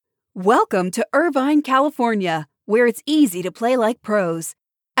Welcome to Irvine, California, where it's easy to play like pros.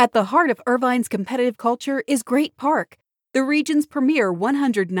 At the heart of Irvine's competitive culture is Great Park, the region's premier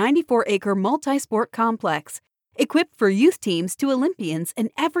 194-acre multi-sport complex, equipped for youth teams to Olympians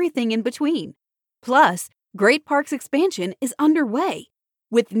and everything in between. Plus, Great Park's expansion is underway.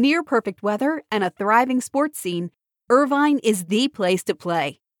 With near-perfect weather and a thriving sports scene, Irvine is the place to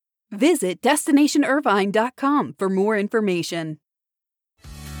play. Visit DestinationIrvine.com for more information.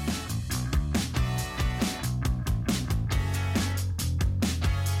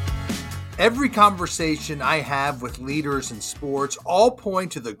 Every conversation I have with leaders in sports all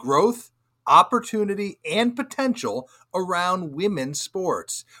point to the growth, opportunity, and potential around women's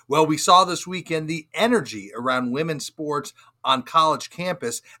sports. Well, we saw this weekend the energy around women's sports on college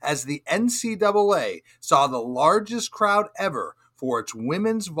campus as the NCAA saw the largest crowd ever for its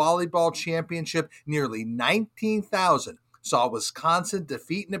women's volleyball championship. Nearly 19,000 saw Wisconsin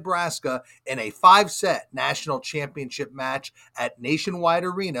defeat Nebraska in a 5-set national championship match at Nationwide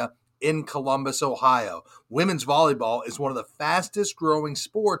Arena in Columbus, Ohio. Women's volleyball is one of the fastest growing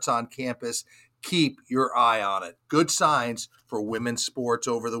sports on campus. Keep your eye on it. Good signs for women's sports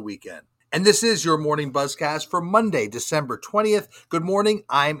over the weekend. And this is your Morning Buzzcast for Monday, December 20th. Good morning.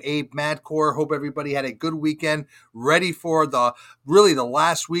 I'm Abe Madkour. Hope everybody had a good weekend. Ready for the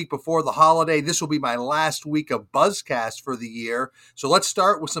last week before the holiday. This will be my last week of Buzzcast for the year. So let's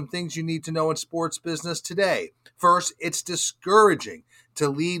start with some things you need to know in sports business today. First, it's discouraging to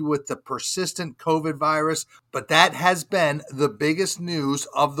lead with the persistent COVID virus, but that has been the biggest news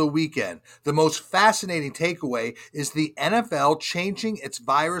of the weekend. The most fascinating takeaway is the NFL changing its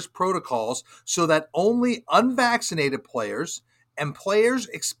virus protocols so that only unvaccinated players and players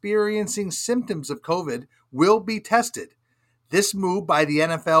experiencing symptoms of COVID will be tested. This move by the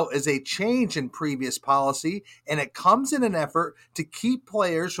NFL is a change in previous policy, and it comes in an effort to keep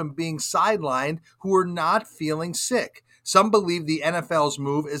players from being sidelined who are not feeling sick. Some believe the NFL's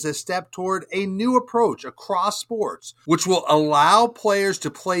move is a step toward a new approach across sports, which will allow players to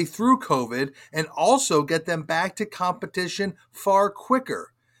play through COVID and also get them back to competition far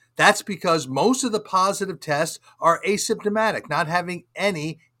quicker. That's because most of the positive tests are asymptomatic, not having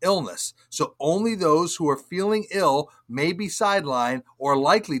any illness. So only those who are feeling ill may be sidelined or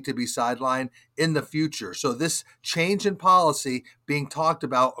likely to be sidelined in the future. So this change in policy being talked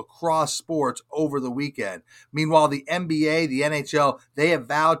about across sports over the weekend. Meanwhile, the NBA, the NHL, they have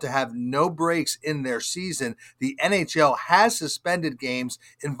vowed to have no breaks in their season. The NHL has suspended games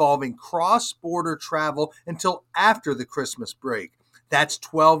involving cross-border travel until after the Christmas break. That's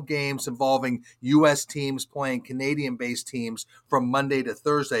 12 games involving U.S. teams playing Canadian-based teams from Monday to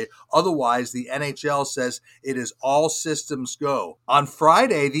Thursday. Otherwise, the NHL says it is all systems go. On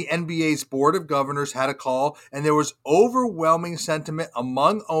Friday, the NBA's Board of Governors had a call, and there was overwhelming sentiment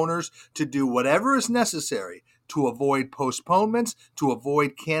among owners to do whatever is necessary to avoid postponements, to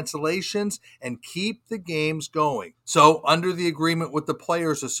avoid cancellations, and keep the games going. So, under the agreement with the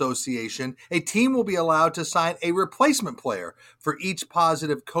Players Association, a team will be allowed to sign a replacement player for each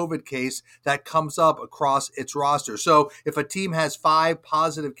positive COVID case that comes up across its roster. So, if a team has 5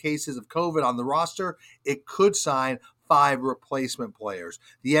 positive cases of COVID on the roster, it could sign 5 replacement players.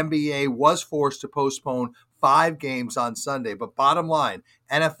 The NBA was forced to postpone 5 games on Sunday, but bottom line,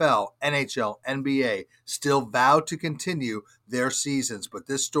 NFL, NHL, NBA still vow to continue their seasons, but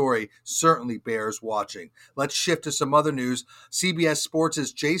this story certainly bears watching. Let's shift to some other news. CBS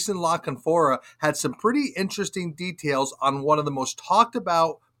Sports' Jason La Canfora had some pretty interesting details on one of the most talked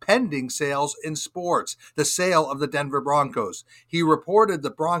about pending sales in sports, the sale of the Denver Broncos. He reported the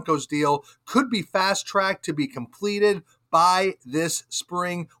Broncos deal could be fast-tracked to be completed by this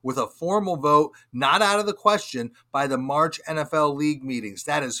spring with a formal vote not out of the question by the March NFL league meetings.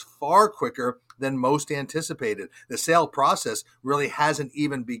 That is far quicker than most anticipated. The sale process really hasn't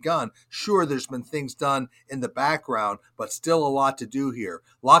even begun. Sure, there's been things done in the background, but still a lot to do here.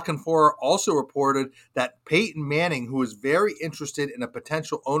 La Canfora also reported that Peyton Manning, who is very interested in a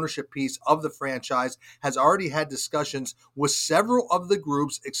potential ownership piece of the franchise, has already had discussions with several of the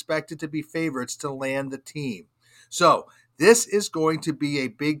groups expected to be favorites to land the team. So, this is going to be a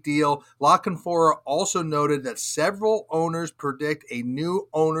big deal. La Canfora also noted that several owners predict a new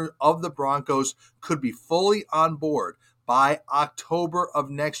owner of the Broncos could be fully on board by October of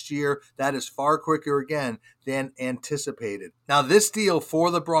next year. That is far quicker again than anticipated. Now, this deal for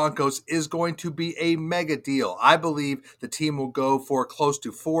the Broncos is going to be a mega deal. I believe the team will go for close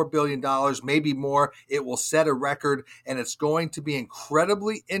to $4 billion, maybe more. It will set a record, and it's going to be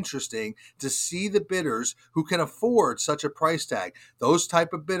incredibly interesting to see the bidders who can afford such a price tag. Those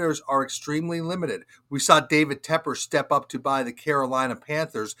type of bidders are extremely limited. We saw David Tepper step up to buy the Carolina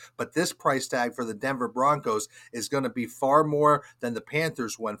Panthers, but this price tag for the Denver Broncos is going to be far more than the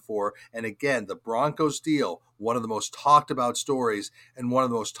Panthers went for. And again, the Broncos deal, one of the most talked about stories and one of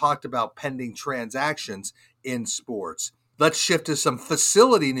the most talked about pending transactions in sports. Let's shift to some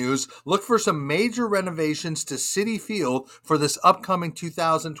facility news. Look for some major renovations to Citi Field for this upcoming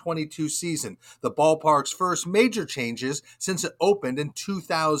 2022 season. The ballpark's first major changes since it opened in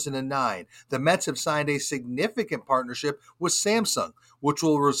 2009. The Mets have signed a significant partnership with Samsung, which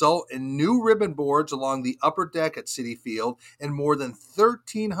will result in new ribbon boards along the upper deck at Citi Field and more than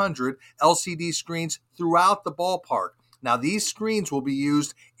 1,300 LCD screens throughout the ballpark. Now, these screens will be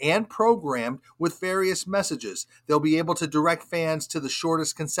used and programmed with various messages. They'll be able to direct fans to the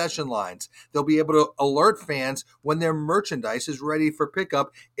shortest concession lines. They'll be able to alert fans when their merchandise is ready for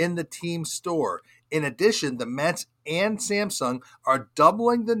pickup in the team store. In addition, the Mets and Samsung are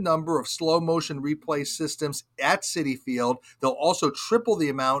doubling the number of slow-motion replay systems at Citi Field. They'll also triple the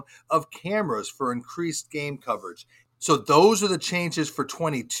amount of cameras for increased game coverage. So those are the changes for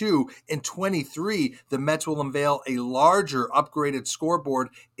 22. In 23, the Mets will unveil a larger upgraded scoreboard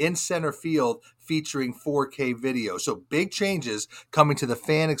in center field featuring 4K video. So big changes coming to the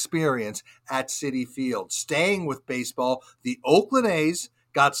fan experience at Citi Field. Staying with baseball, the Oakland A's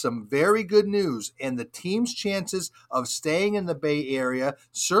got some very good news, and the team's chances of staying in the Bay Area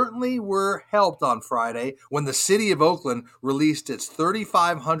certainly were helped on Friday when the city of Oakland released its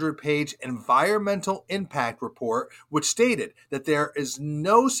 3,500-page environmental impact report, which stated that there is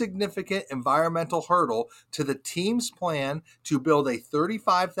no significant environmental hurdle to the team's plan to build a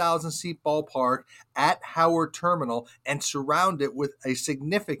 35,000-seat ballpark at Howard Terminal and surround it with a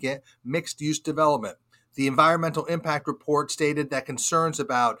significant mixed-use development. The environmental impact report stated that concerns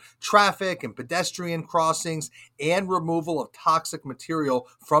about traffic and pedestrian crossings and removal of toxic material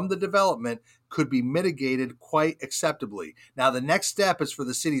from the development could be mitigated quite acceptably. Now, the next step is for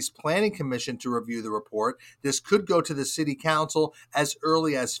the city's planning commission to review the report. This could go to the city council as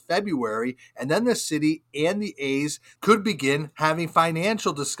early as February, and then the city and the A's could begin having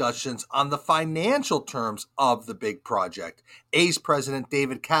financial discussions on the financial terms of the big project. A's president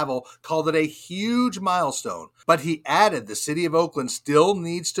David Kaval called it a huge milestone, but he added the city of Oakland still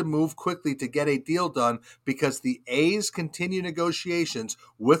needs to move quickly to get a deal done because the A's continue negotiations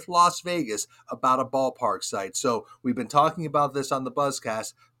with Las Vegas about a ballpark site. So we've been talking about this on the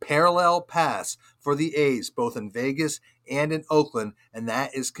Buzzcast. Parallel paths for the A's, both in Vegas and in Oakland, and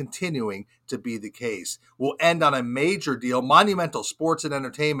that is continuing to be the case. We'll end on a major deal. Monumental Sports and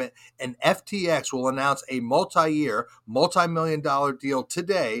Entertainment and FTX will announce a multi-year, multi-million-dollar deal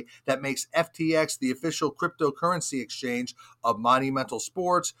today that makes FTX the official cryptocurrency exchange of Monumental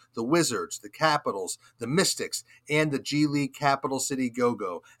Sports, the Wizards, the Capitals, the Mystics, and the G League Capital City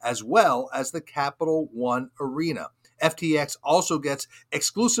Go-Go, as well as the Capital One Arena. FTX also gets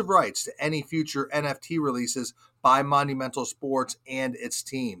exclusive rights to any future NFT releases by Monumental Sports and its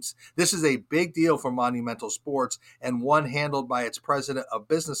teams. This is a big deal for Monumental Sports and one handled by its president of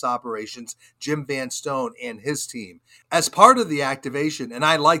business operations, Jim Van Stone, and his team. As part of the activation, and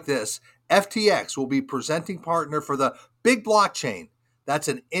I like this, FTX will be presenting partner for the Big Blockchain. That's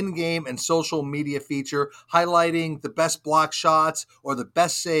an in-game and social media feature highlighting the best block shots or the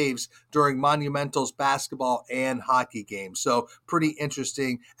best saves during Monumental's basketball and hockey games. So pretty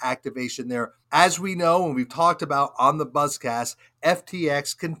interesting activation there. As we know, and we've talked about on the Buzzcast,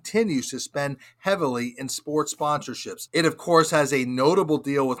 FTX continues to spend heavily in sports sponsorships. It, of course, has a notable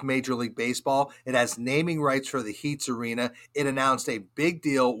deal with Major League Baseball. It has naming rights for the Heat's arena. It announced a big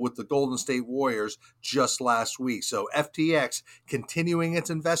deal with the Golden State Warriors just last week. So FTX continuing its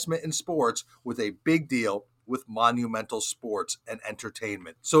investment in sports with a big deal with Monumental Sports and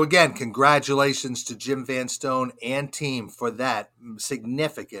Entertainment. So again, congratulations to Jim Van Stone and team for that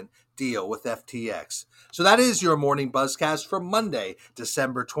significant deal with FTX. So that is your morning Buzzcast for Monday,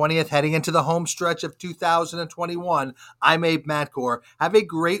 December 20th, heading into the home stretch of 2021. I'm Abe Matcore. Have a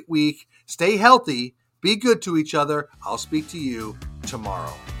great week. Stay healthy. Be good to each other. I'll speak to you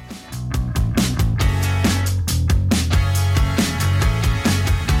tomorrow.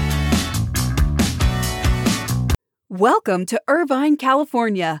 Welcome to Irvine,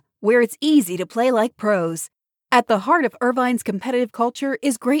 California, where it's easy to play like pros. At the heart of Irvine's competitive culture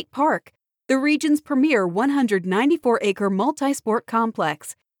is Great Park, the region's premier 194-acre multi-sport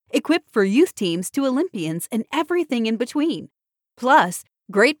complex, equipped for youth teams to Olympians and everything in between. Plus,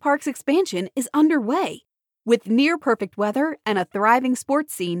 Great Park's expansion is underway. With near-perfect weather and a thriving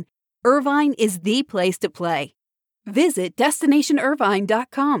sports scene, Irvine is the place to play. Visit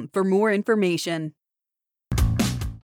DestinationIrvine.com for more information.